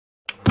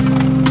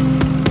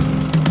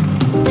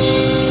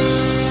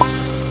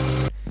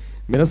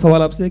मेरा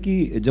सवाल आपसे है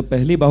कि जब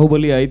पहली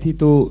बाहुबली आई थी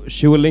तो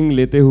शिवलिंग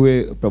लेते हुए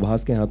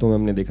प्रभास के हाथों में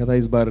हमने देखा था,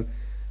 इस बार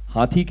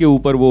हाथी के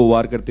ऊपर वो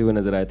वार करते हुए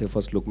नजर आए थे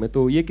फर्स्ट लुक में,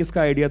 तो ये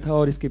किसका आइडिया था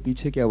और इसके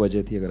पीछे क्या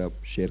वजह थी, अगर आप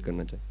शेयर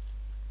करना चाहें?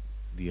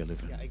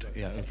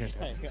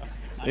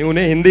 नहीं,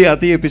 उन्हें हिंदी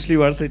आती है, पिछली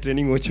बार से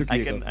ट्रेनिंग हो चुकी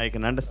है।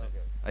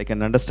 I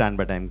can understand,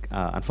 but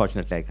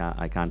unfortunately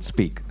I can't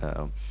speak.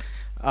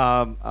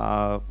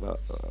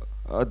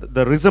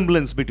 The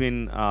resemblance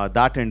between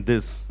that and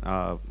this,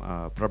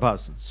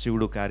 Prabhas,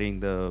 Shivudu carrying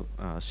the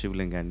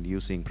shivling and you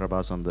seeing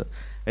Prabhas on the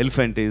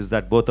elephant, is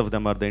that both of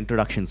them are the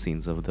introduction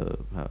scenes of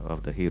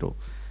the hero.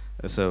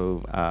 So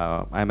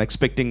I'm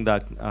expecting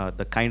that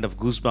the kind of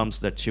goosebumps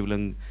that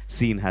shivling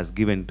scene has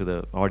given to the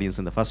audience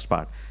in the first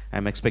part,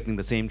 I'm expecting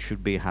the same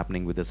should be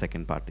happening with the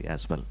second part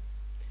as well.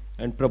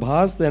 And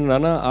Prabhas and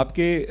Rana,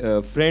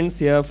 आपके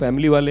friends या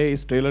family वाले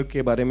इस trailer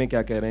के बारे में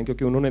क्या कह रहे हैं,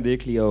 क्योंकि उन्होंने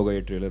देख लिया होगा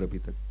ये ट्रेलर अभी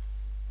तक?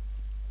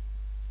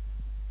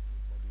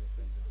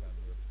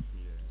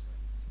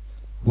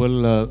 Well,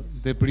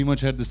 they pretty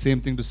much had the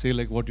same thing to say,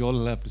 like what you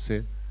all have to say.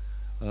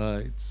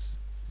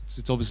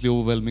 It's obviously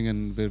overwhelming,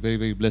 and we're very,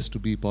 very blessed to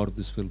be part of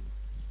this film.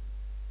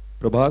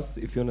 Prabhas,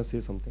 if you want to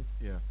say something.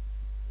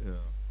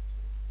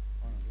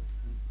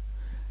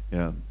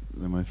 Yeah,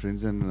 my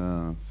friends and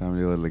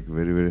family were like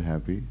very, very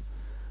happy.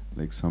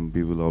 Like some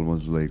people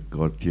almost like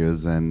got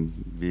tears, and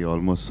we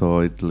almost saw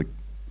it like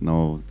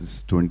now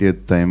this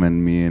 20th time,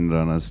 and me and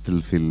Rana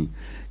still feel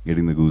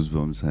getting the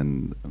goosebumps,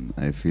 and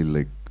I feel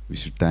like we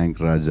should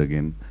thank Raj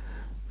again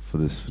for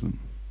this film.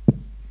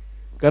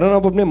 करण,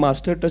 आप अपने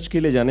master touch के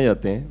लिए जाने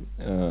जाते हैं,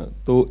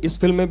 तो इस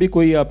film में भी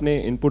कोई आपने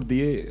इनपुट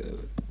दिए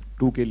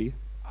 2 के लिए?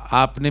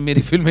 आपने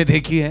मेरी फिल्में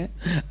देखी है,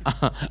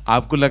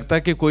 आपको लगता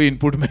है कि कोई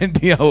इनपुट मैंने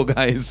दिया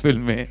होगा इस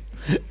फिल्म में?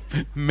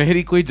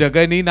 मेरी कोई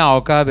जगह नहीं, ना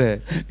औकात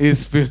है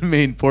इस फिल्म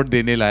में इनपुट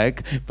देने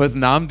लायक, बस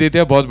नाम देते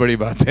हैं, बहुत बड़ी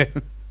बात है।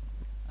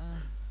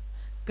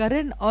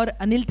 करण और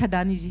अनिल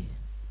थदानी जी,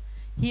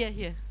 हियर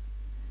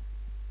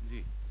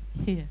जी,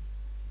 हियर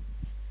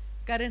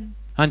करण,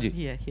 हाँ जी,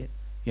 हियर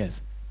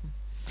यस।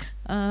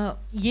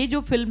 ये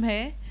जो फिल्म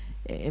है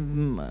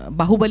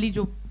बाहुबली,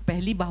 जो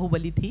पहली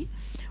बाहुबली थी,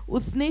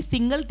 उसने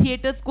सिंगल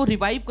थिएटर्स को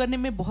रिवाइव करने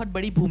में बहुत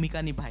बड़ी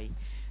भूमिका निभाई,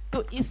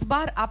 तो इस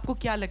बार आपको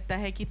क्या लगता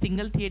है कि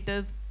सिंगल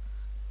थिएटर्स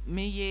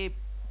में ये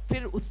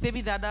फिर उससे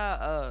भी ज़्यादा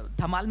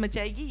धमाल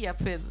मचाएगी या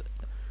फिर?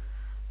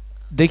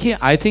 देखिए,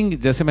 आई थिंक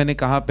जैसे मैंने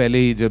कहा पहले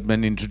ही जब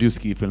मैंने इंट्रोड्यूस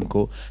की फिल्म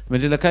को,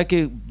 मुझे लगा है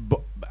कि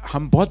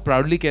हम बहुत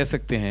प्राउडली कह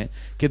सकते हैं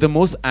कि the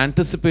most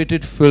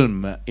anticipated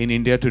film in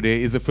India today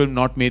is a film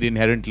not made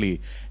inherently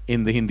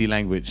in the Hindi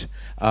language.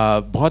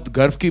 बहुत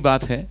गर्व की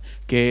बात है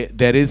कि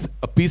there is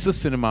a piece of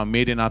cinema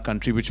made in our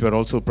country which we are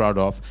also proud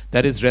of,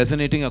 that is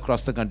resonating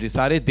across the country.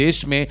 सारे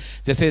देश में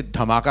जैसे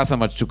धमाका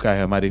समझ चुका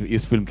है हमारी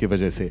इस फिल्म की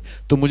वजह से,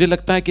 तो मुझे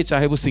लगता है कि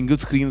चाहे वो सिंगल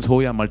स्क्रीन्स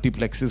हो या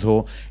मल्टीप्लेक्सेस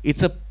हो,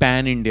 it's a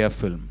pan India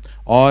film.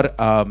 और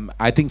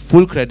I think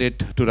full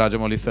credit to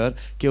Rajamouli sir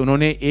कि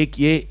उन्होंने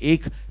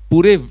एक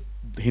पूरे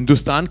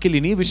हिंदुस्तान के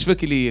लिए नहीं, विश्व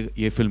के लिए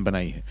ये फिल्म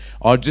बनाई है,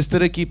 और जिस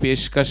तरह की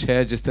पेशकश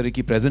है, जिस तरह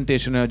की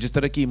प्रेजेंटेशन है, जिस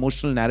तरह की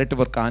इमोशनल नैरेटिव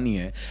और कहानी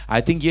है,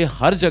 आई थिंक ये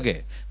हर जगह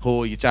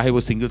हो, ये चाहे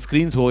वो सिंगल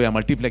स्क्रीन्स हो या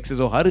मल्टीप्लेक्सेस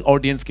हो, हर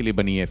ऑडियंस के लिए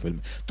बनी है फिल्म।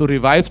 तो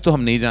रिवाइव तो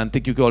हम नहीं जानते,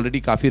 क्योंकि ऑलरेडी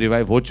काफ़ी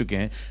रिवाइव हो चुके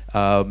हैं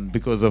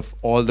because of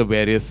all the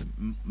various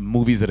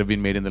movies that have been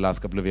made in the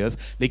last couple of years,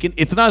 लेकिन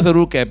इतना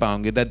ज़रूर कह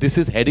पाऊंगे that this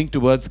is heading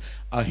towards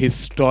a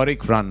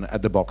historic run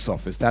at the box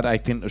office, that I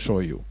can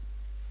assure you.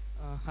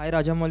 Hi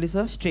Rajamouli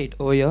sir, straight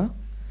over here.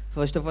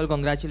 First of all,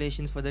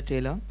 congratulations for the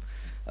trailer.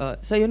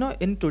 So you know,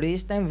 in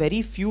today's time, very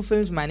few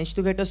films manage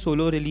to get a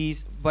solo release,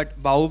 but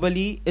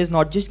Baahubali is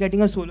not just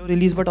getting a solo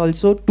release, but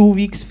also 2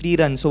 weeks free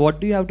run. So what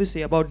do you have to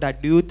say about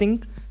that? Do you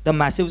think the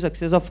massive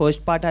success of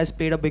first part has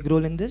played a big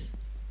role in this?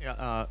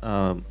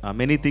 Yeah,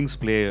 many things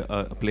play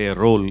a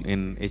role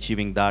in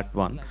achieving that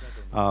one.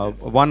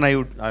 One, I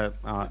would,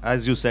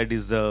 as you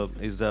said, is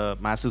the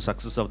massive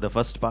success of the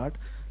first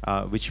part.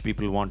 Which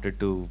people wanted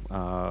to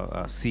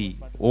see,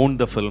 own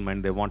the film,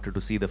 and they wanted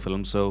to see the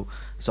film. So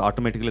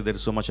automatically there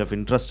is so much of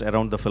interest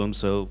around the film.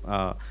 So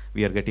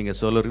we are getting a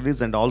solo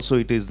release, and also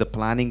it is the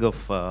planning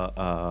of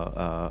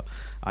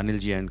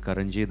Anil ji and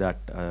Karan ji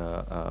that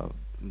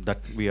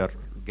we are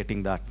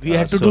getting that. We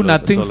had to do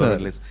nothing, sir.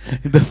 Release.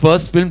 The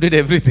first film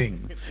did everything.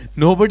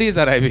 Nobody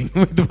is arriving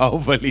with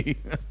Baahubali.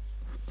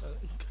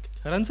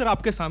 Karan sir,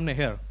 आपके सामने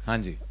है।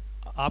 हाँ जी।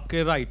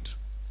 आपके right.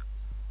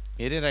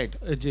 मेरे right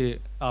जी,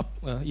 आप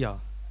या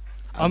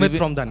Amit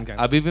from then gang.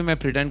 अभी भी मैं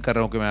प्रिटेंड कर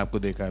रहा हूँ कि मैं आपको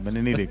देखा है,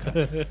 मैंने नहीं देखा।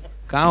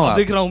 कहाँ हो आप?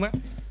 दिख रहा हूँ मैं।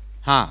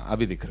 हाँ,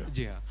 अभी दिख रहा हूँ।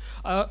 जी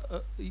हाँ,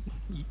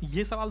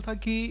 ये सवाल था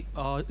कि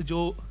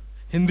जो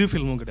हिंदी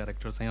फिल्मों के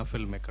डायरेक्टर्स हैं या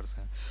फिल्म मेकर्स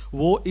हैं,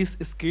 वो इस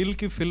स्केल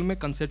की फिल्म में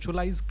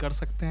कंसेप्चुअलाइज कर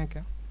सकते हैं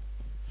क्या?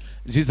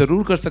 जी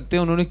ज़रूर कर सकते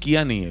हैं, उन्होंने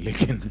किया नहीं है,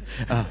 लेकिन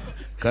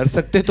कर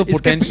सकते तो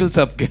पोटेंशियल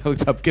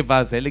सबके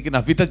पास है, लेकिन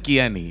अभी तक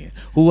किया नहीं है,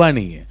 हुआ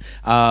नहीं है.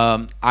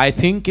 आई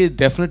थिंक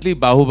डेफिनेटली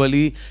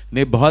बाहुबली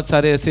ने बहुत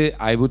सारे ऐसे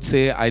I would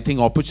say I think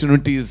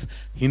opportunities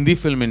Hindi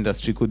film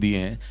industry को दिए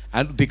हैं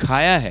एंड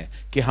दिखाया है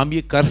कि हम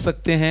ये कर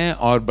सकते हैं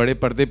और बड़े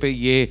पर्दे पे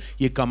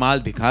ये कमाल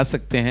दिखा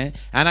सकते हैं.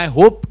 एंड आई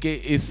होप कि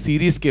इस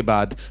सीरीज के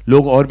बाद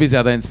लोग और भी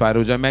ज़्यादा इंस्पायर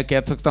हो जाए. मैं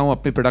कह सकता हूँ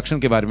अपने प्रोडक्शन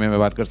के बारे में मैं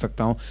बात कर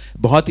सकता हूँ.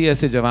 बहुत ही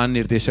ऐसे जवान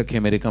निर्देशक हैं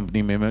मेरे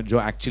कंपनी में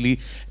जो एक्चुअली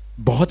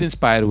बहुत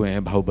इंस्पायर हुए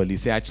हैं बाहुबली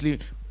से. एक्चुअली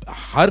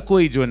हर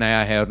कोई जो नया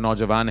है और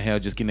नौजवान है और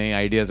जिसकी नई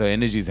आइडियाज़ और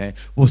एनर्जीज हैं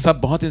वो सब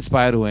बहुत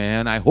इंस्पायर हुए हैं.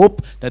 And I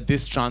hope that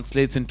this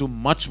translates into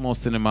much more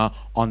cinema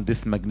on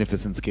this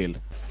magnificent scale.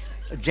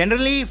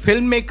 Generally,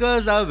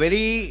 filmmakers are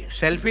very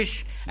selfish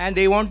and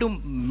they want to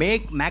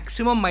make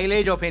maximum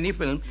mileage of any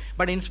film.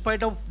 But in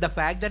spite of the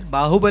fact that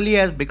Baahubali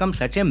has become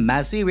such a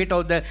massive hit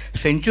of the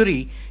century,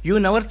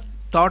 you never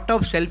thought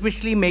of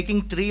selfishly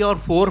making 3 or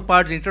 4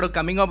 parts instead of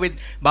coming up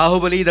with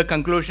Baahubali, the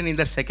conclusion in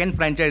the second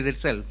franchise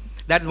itself.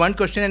 That's one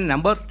question.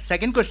 And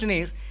second question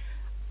is,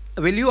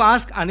 will you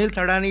ask Anil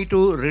Thadani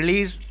to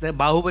release the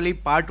Baahubali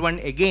Part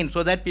 1 again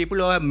so that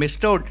people who have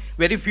missed out,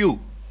 very few,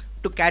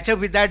 to catch up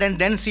with that and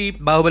then see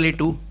Baahubali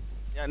 2?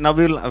 Yeah, now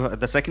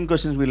the second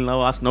question we'll now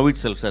ask now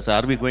itself, says,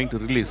 are we going to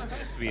release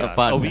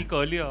a week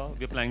earlier,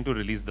 we're planning to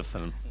release the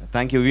film.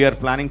 Thank you. We are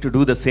planning to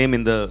do the same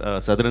in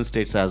the southern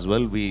states as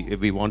well.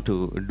 We want to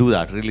do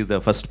that, release the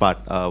first part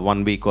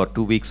 1 week or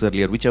 2 weeks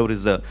earlier, whichever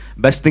is the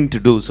best thing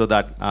to do, so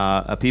that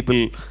people,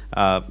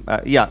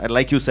 yeah,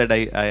 like you said,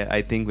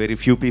 I think very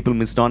few people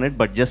missed on it,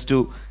 but just to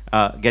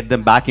get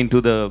them back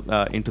into the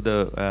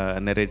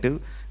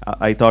narrative.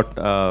 We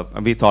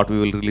thought we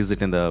will release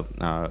it in the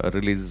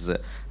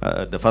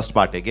first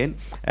part again.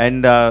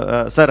 And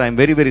sir, I'm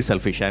very, very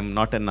selfish. I'm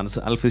not an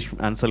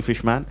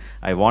unselfish man.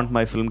 I want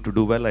my film to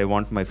do well. I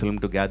want my film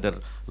to gather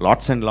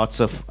lots and lots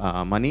of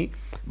money.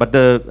 But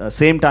the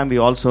same time, we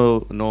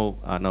also know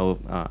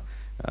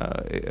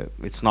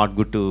it's not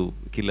good to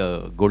kill a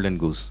golden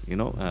goose. You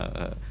know,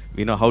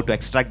 we know how to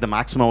extract the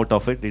maximum out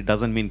of it. It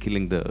doesn't mean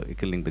killing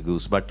the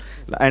goose.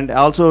 And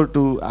also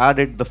to add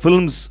it,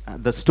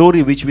 the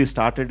story which we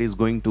started is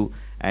going to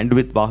end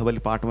with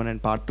Baahubali Part 1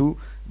 and Part 2.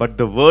 But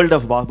the world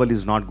of Baahubali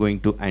is not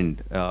going to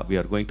end. We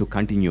are going to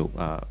continue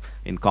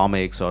in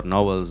comics or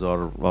novels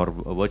or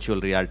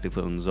virtual reality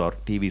films or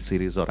TV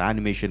series or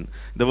animation.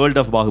 The world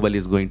of Baahubali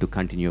is going to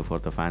continue for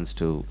the fans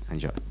to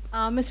enjoy.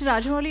 Mr.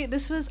 Rajamouli,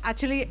 this was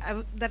actually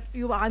that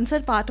you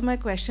answered part of my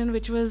question,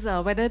 which was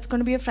whether it's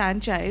going to be a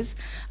franchise.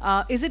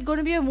 Is it going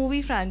to be a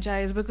movie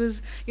franchise?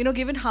 Because, you know,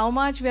 given how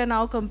much we are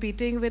now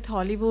competing with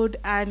Hollywood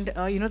and,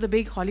 you know, the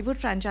big Hollywood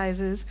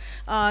franchises,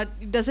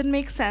 does it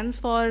make sense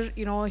for,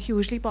 you know, a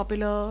hugely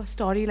popular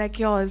story like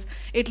yours?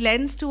 It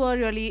lends to a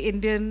really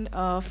Indian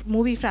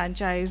movie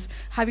franchise.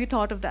 Have you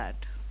thought of that?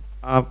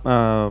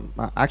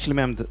 Actually,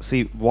 ma'am,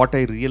 see, what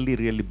I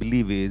really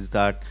believe is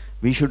that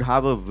we should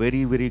have a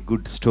very, very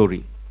good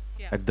story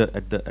at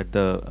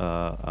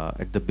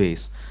the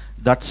base.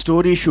 That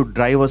story should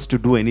drive us to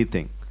do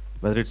anything,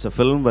 whether it's a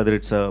film, whether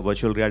it's a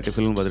virtual reality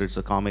film, whether it's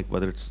a comic,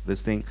 whether it's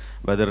this thing,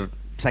 whether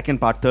second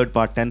part, third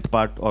part, 10th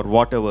part, or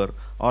whatever,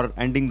 or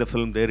ending the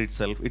film there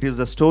itself. It is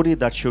a story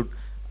that should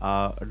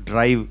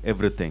drive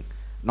everything,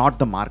 not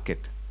the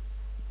market.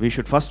 We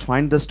should first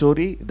find the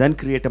story, then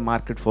create a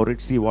market for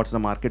it, see what's the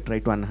market, try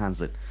to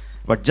enhance it.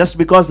 But just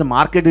because the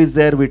market is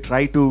there, we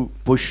try to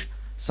push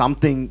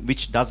something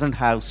which doesn't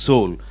have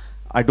soul.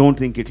 I don't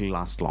think it will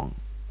last long.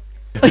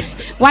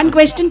 One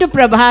question to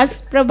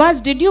Prabhas.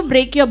 Prabhas, did you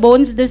break your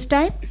bones this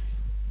time?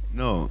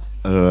 No.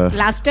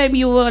 Last time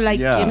you were like,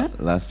 yeah, you know.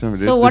 Last time.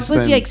 So what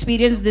was your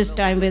experience this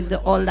time with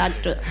all that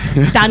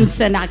stunts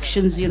and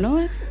actions, you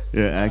know?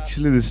 Yeah,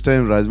 actually this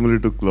time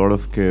Rajamouli took a lot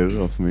of care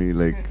of me.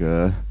 Like,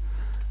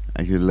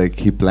 actually, like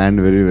he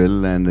planned very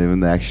well, and even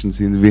the action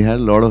scenes. We had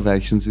a lot of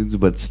action scenes,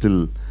 but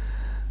still,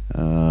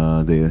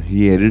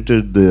 he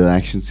edited the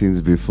action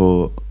scenes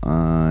before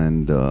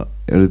and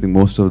everything,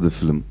 most of the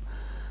film.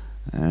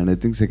 And I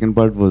think second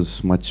part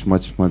was much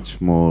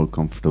more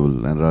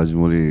comfortable, and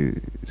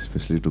Rajamouli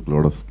especially took a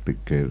lot of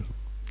big care.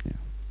 Yeah,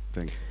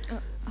 thank you.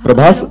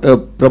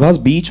 Prabhas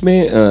बीच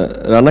में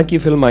राणा की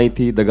film आई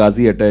थी the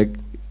Ghazi attack.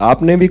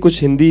 आपने भी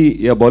कुछ हिंदी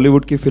या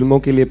बॉलीवुड की फिल्मों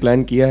के लिए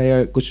प्लान किया है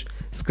या कुछ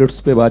स्क्रिप्ट्स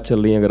पे बात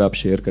चल रही है, अगर आप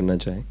शेयर करना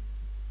चाहें?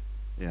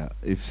 Yeah,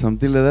 if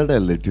something like that,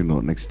 I'll let you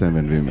know next time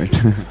when we meet.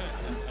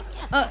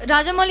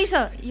 Rajamouli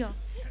sir,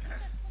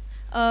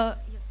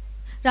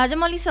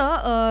 Rajamouli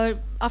sir,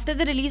 after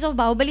the release of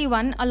Baahubali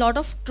 1, a lot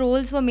of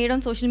trolls were made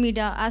on social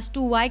media as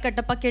to why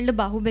Kattappa killed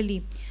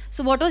Baahubali.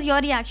 So what was your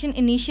reaction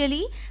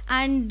initially,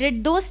 and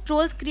did those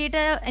trolls create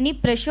any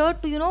pressure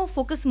to, you know,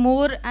 focus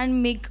more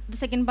and make the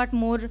second part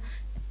more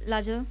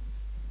larger?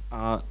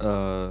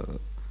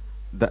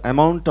 The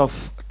amount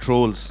of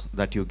trolls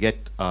that you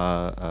get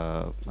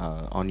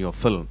on your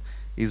film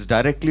is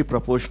directly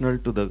proportional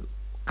to the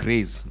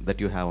craze that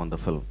you have on the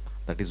film.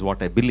 That is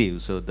what I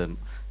believe. So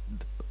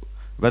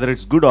whether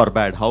it's good or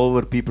bad,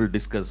 however people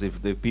discuss,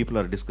 if the people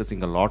are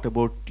discussing a lot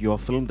about your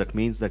film, that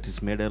means that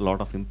it's made a lot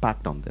of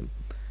impact on them.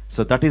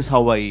 So that is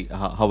how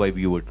I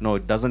view it. No,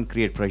 it doesn't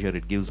create pressure.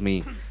 It gives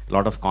me a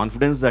lot of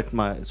confidence that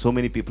so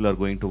many people are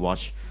going to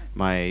watch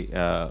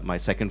my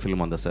second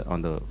film on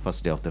the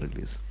first day of the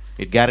release.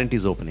 It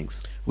guarantees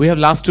openings. We have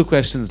last two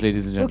questions,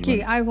 ladies and gentlemen.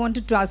 Okay, I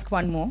wanted to ask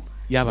one more.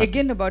 Yeah,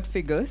 again about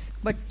figures,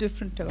 but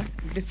different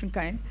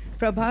kind.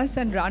 Prabhas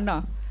and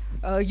Rana,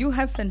 you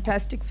have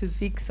fantastic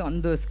physiques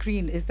on the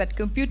screen. Is that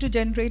computer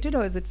generated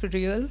or is it for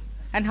real?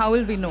 And how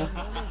will we know?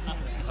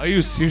 Are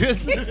you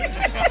serious?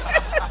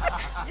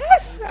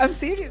 Yes, I'm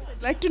serious.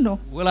 I'd like to know.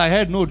 Well, I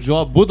had no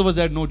job. Both of us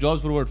had no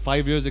jobs for about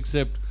 5 years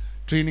except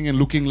training and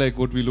looking like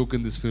what we look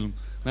in this film.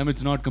 Ma'am,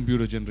 it's not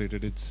computer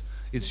generated. It's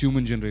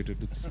human generated.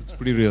 It's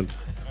pretty real.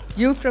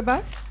 You,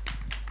 Prabhas?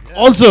 Yeah.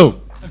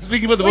 Also, I'm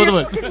speaking for the both of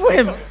us. For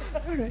him. All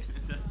right.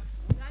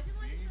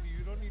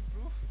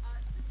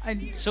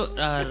 So,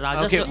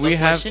 Raja okay, sir, we a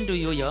have question to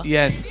you here.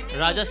 Yes.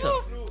 Raja sir.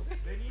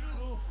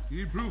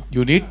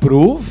 You need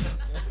proof?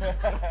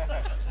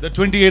 The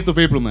 28th of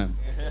April, ma'am.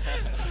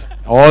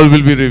 All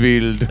will be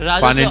revealed.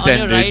 Raja Pun sir,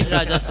 intended. on your right,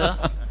 Raja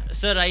sir.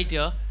 Sir, right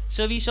here.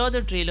 So we saw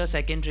the trailer,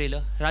 second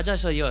trailer. Raja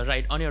sir, here,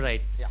 right, on your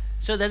right. Yeah.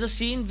 So there's a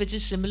scene which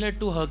is similar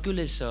to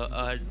Hercules, sir.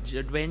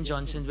 Dwayne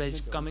Johnson, where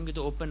he's coming with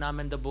the open arm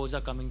and the bows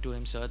are coming to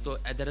him, sir. So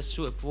there are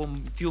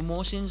few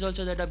more scenes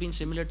also that have been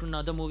similar to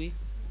another movie.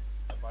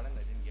 Pardon,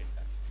 I didn't get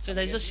that. So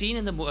there's a scene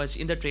in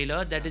the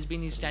trailer that has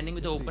been he's standing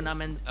with the open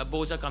arm and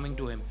bows are coming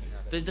to him.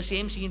 So it's the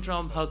same scene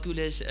from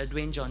Hercules,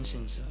 Dwayne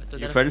Johnson, sir. So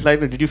You felt like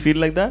that? Did you feel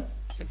like that?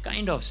 So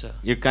kind of, sir.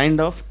 You kind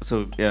of?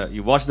 So yeah,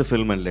 you watch the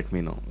film and let me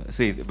know.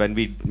 See, when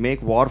we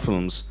make war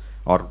films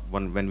or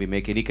when we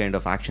make any kind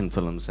of action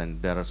films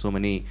and there are so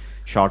many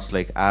shots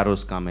like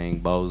arrows coming,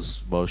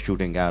 bows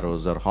shooting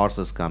arrows, or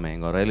horses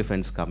coming or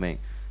elephants coming,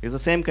 it's the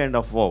same kind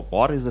of war.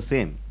 War is the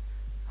same.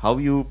 How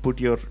you put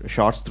your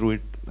shots through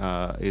it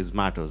is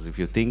matters. If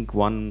you think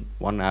one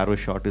arrow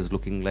shot is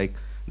looking like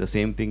the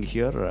same thing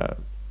here,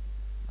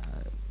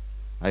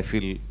 I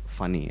feel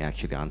funny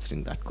actually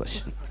answering that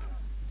question.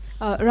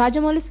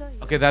 Rajamouli sir.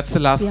 Okay, that's the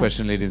last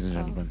question, ladies and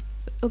gentlemen.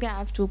 Okay, I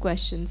have two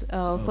questions.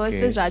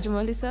 First is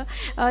Rajamouli sir.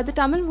 The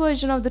Tamil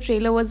version of the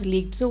trailer was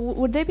leaked. So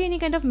would there be any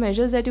kind of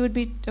measures that you would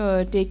be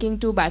taking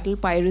to battle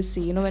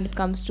piracy, when it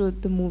comes to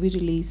the movie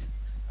release?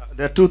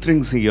 There are two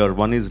things here.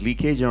 One is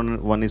leakage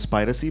and one is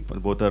piracy.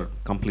 But both are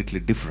completely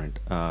different.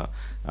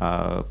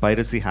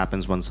 Piracy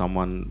happens when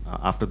someone,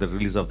 after the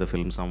release of the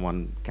film,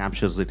 someone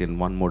captures it in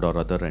one mode or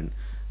other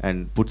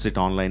and puts it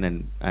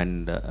online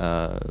and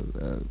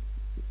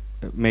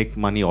make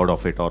money out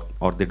of it,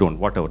 or they don't,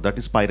 whatever. That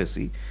is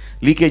piracy.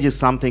 Leakage is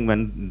something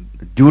when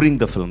during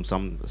the film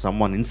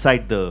someone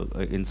inside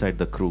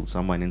the crew,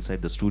 someone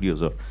inside the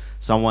studios, or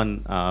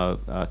someone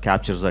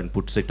captures and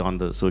puts it on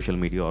the social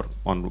media or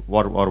on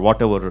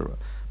whatever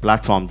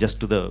platform just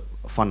to the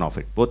fun of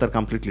it. Both are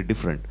completely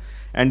different.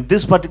 And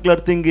this particular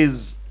thing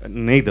is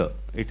neither.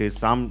 It is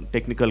some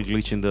technical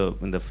glitch in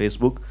the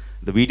Facebook.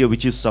 The video,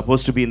 which is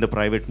supposed to be in the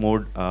private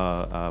mode,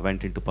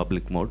 went into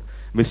public mode.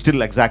 We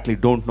still exactly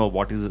don't know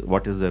what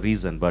is the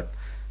reason, but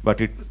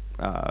it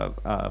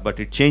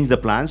changed the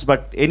plans.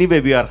 But anyway,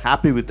 we are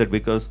happy with it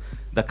because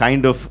the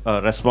kind of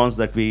response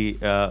that we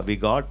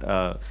got,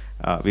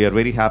 we are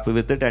very happy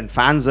with it, and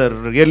fans are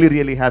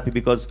really happy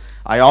because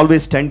I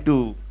always tend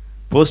to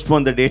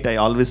postpone the date. I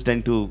always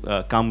tend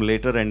to come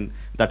later, and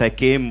that I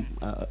came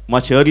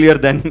much earlier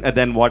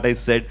than what I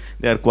said.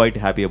 They are quite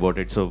happy about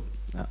it. So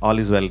all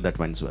is well that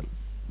went well.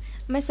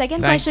 My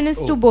second question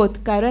is to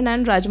both Karan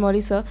and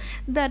Rajamouli sir.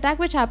 The attack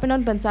which happened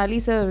on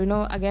Bhansali sir,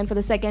 again for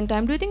the second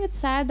time, do you think it's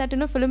sad that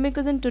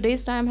filmmakers in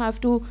today's time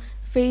have to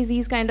face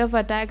these kind of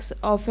attacks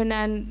often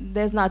and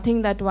there's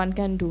nothing that one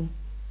can do?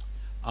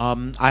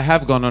 I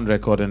have gone on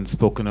record and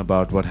spoken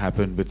about what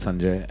happened with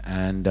Sanjay,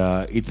 and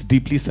it's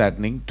deeply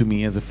saddening to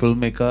me as a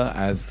filmmaker,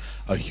 as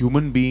a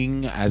human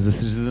being, as a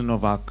citizen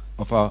of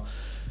our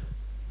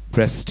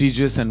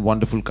prestigious and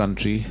wonderful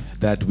country,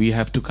 that we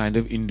have to kind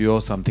of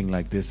endure something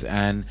like this.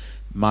 And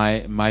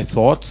my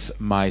thoughts,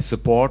 my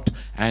support,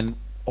 and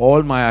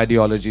all my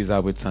ideologies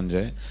are with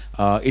Sanjay.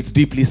 It's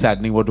deeply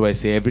saddening. What do I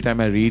say? Every time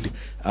I read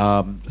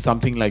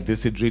something like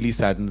this, it really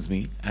saddens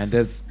me. And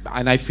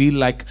I feel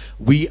like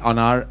we on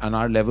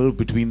our level,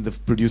 between the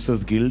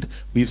Producers Guild,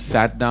 we've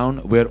sat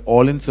down. We're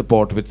all in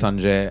support with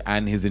Sanjay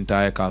and his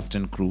entire cast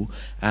and crew.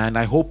 And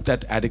I hope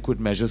that adequate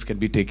measures can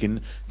be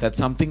taken, that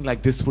something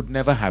like this would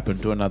never happen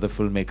to another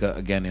filmmaker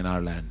again in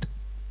our land.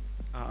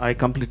 I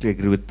completely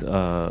agree with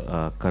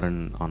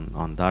Karan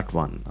on that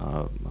one.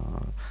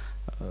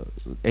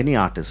 Any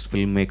artist,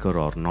 filmmaker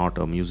or not,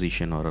 a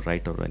musician or a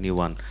writer or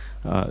anyone,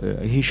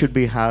 he should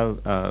be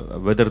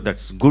whether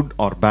that's good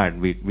or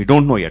bad, we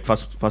don't know yet.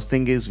 First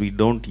thing is, we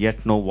don't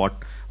yet know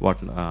what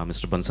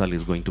Mr. Bhansali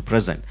is going to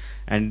present,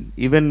 and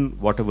even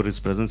whatever his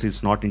presence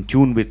is not in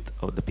tune with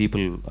the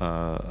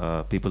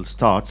people's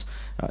thoughts.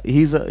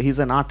 He's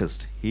an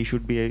artist. He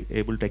should be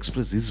able to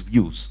express his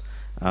views.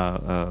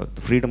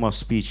 The freedom of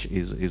speech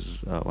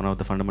is one of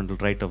the fundamental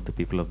rights of the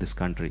people of this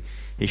country.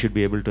 He should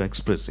be able to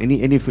express,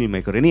 any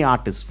filmmaker, any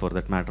artist for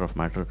that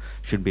matter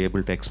should be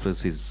able to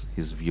express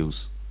his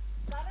views.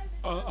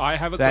 I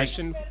have a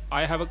question.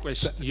 I have a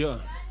question here.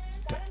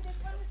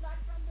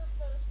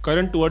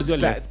 Karan, towards your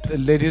left.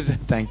 Ladies,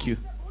 thank you.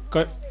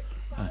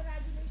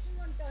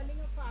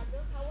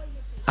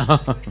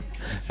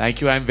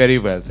 Thank you. I'm very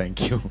well.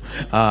 Thank you.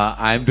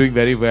 I'm doing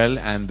very well,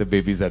 and the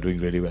babies are doing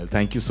really well.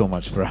 Thank you so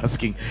much for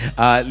asking.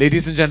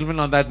 Ladies and gentlemen,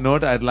 on that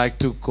note, I'd like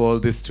to call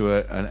this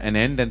to an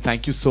end, and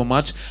thank you so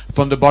much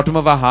from the bottom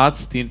of our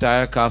hearts, the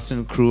entire cast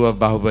and crew of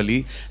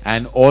Baahubali,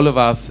 and all of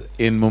us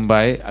in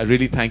Mumbai. I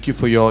really thank you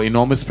for your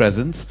enormous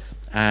presence.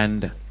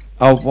 And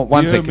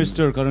one Dear second.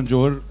 Mr. Karan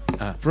Johar,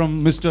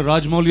 from Mr.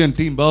 Rajamouli and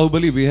team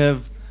Baahubali, we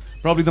have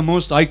probably the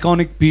most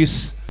iconic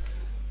piece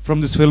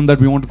from this film that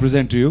we want to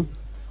present to you.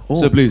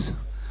 So please,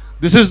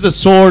 this is the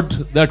sword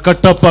that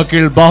Kattappa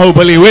killed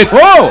Baahubali with.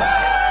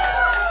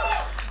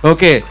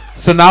 Okay,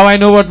 so now I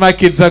know what my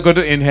kids are going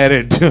to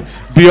inherit.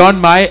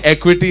 Beyond my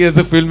equity as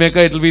a filmmaker,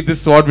 it will be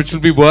this sword which will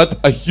be worth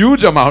a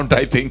huge amount,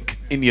 I think,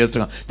 in years to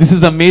come. This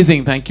is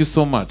amazing. Thank you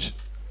so much.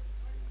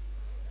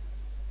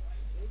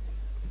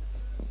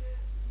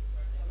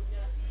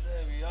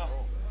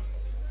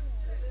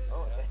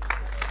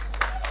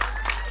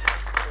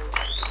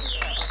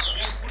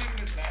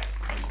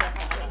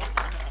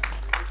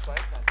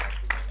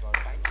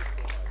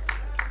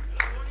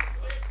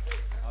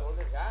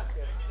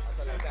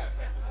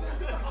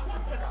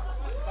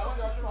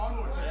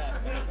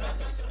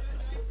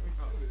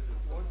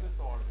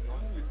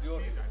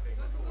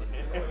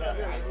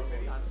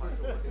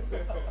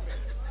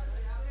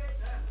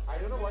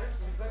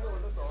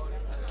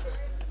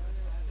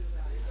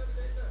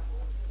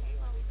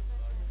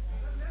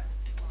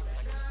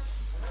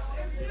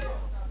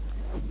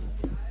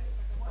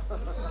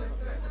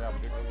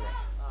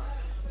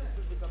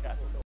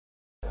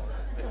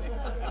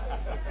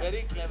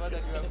 Very clever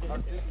that you have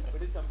got this,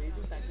 but it's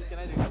amazing. Thank you. Can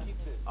I really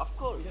keep this? Of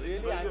course.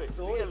 Really, I'm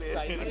so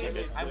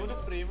excited. I'm going to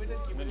frame it and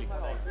keep it in my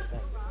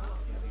office.